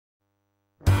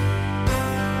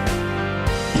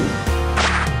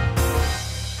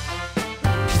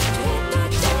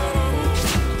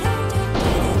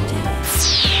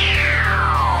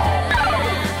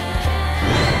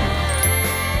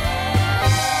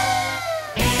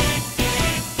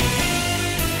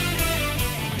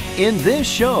In this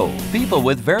show, people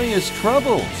with various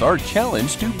troubles are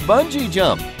challenged to bungee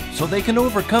jump so they can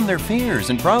overcome their fears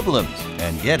and problems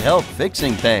and get help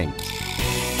fixing things.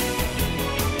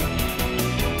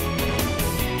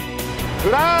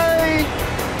 Fly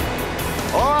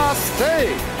or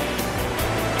stay.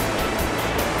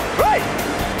 Fly.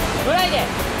 Fly で。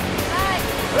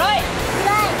Fly.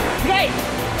 Fly.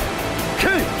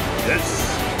 Okay.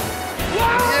 Yes.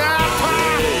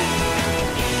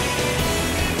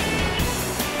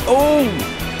 Oh!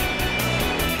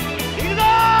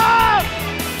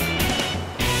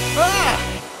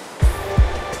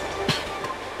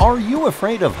 Are you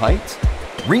afraid of heights?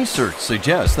 Research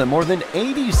suggests that more than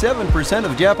 87%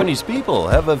 of Japanese people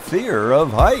have a fear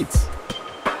of heights.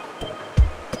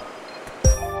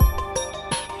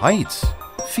 Heights,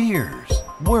 fears,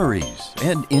 worries,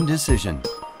 and indecision.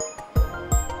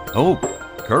 Hope,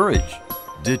 courage,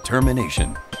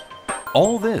 determination.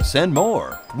 All this and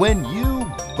more when you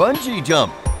bungee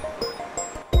jump.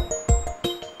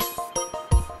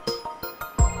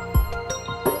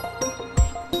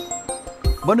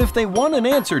 But if they want an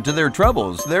answer to their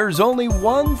troubles, there's only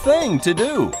one thing to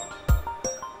do.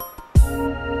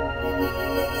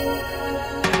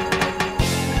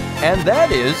 And that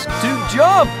is to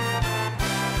jump.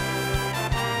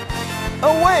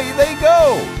 Away they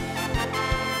go.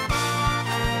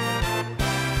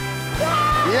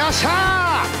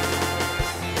 Yasha!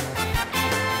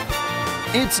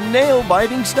 It's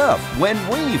nail-biting stuff when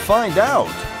we find out.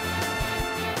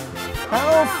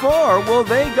 How far will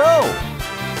they go?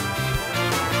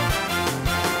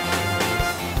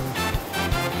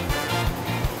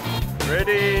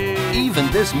 Ready? Even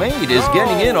this maid is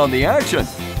getting in on the action.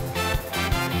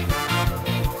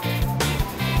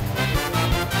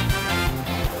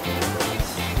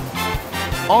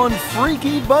 On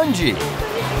Freaky Bungee.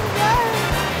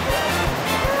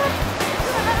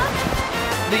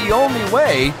 The only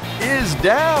way is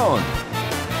down.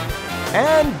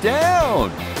 And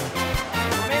down.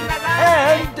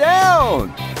 And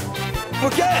down.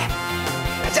 Okay.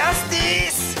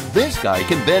 Justice. This guy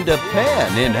can bend a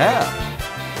pan in half.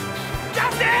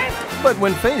 Justice. But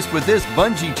when faced with this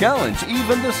bungee challenge,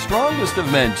 even the strongest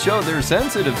of men show their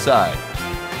sensitive side.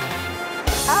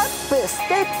 Up,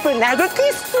 step, leg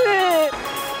kiss.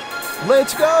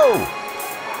 Let's go!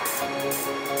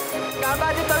 頑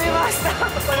張って飛びました。こ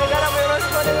れからもよろし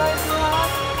くお願いしま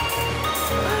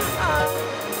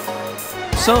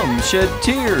す。 Some shed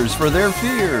tears for their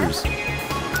fears.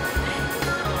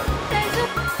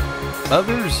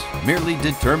 Others merely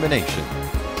determination.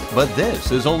 But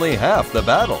this is only half the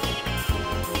battle.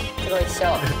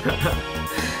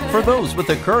 For those with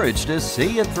the courage to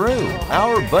see it through,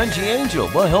 our bungee angel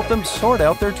will help them sort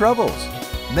out their troubles,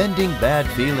 mending bad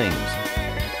feelings,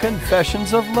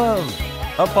 confessions of love,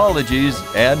 apologies,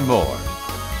 and more.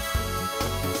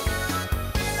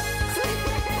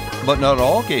 But not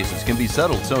all cases can be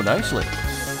settled so nicely.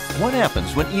 What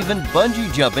happens when even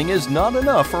bungee jumping is not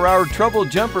enough for our troubled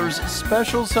jumper's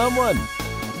special someone?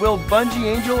 Will Bungee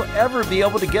Angel ever be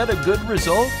able to get a good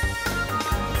result?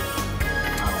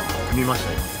 見まし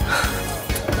たよ。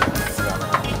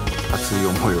熱い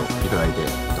思いをいただいて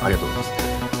ありがとうございます。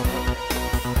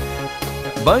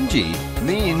 Bungee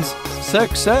means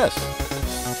success.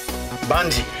 バン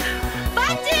ジー。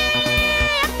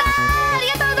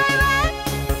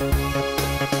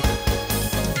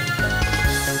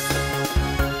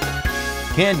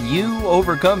 Can you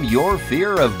overcome your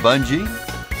fear of bungee?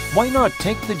 Why not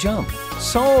take the jump,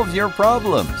 solve your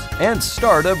problems, and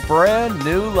start a brand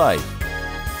new life?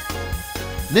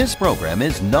 This program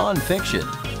is non-fiction.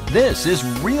 This is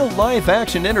real-life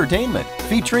action entertainment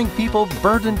featuring people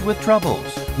burdened with troubles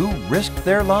who risk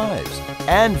their lives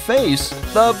and face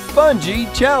the Bungee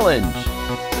Challenge.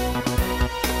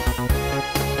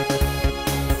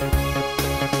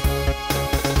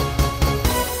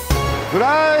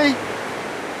 Fly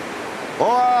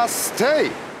or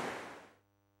stay.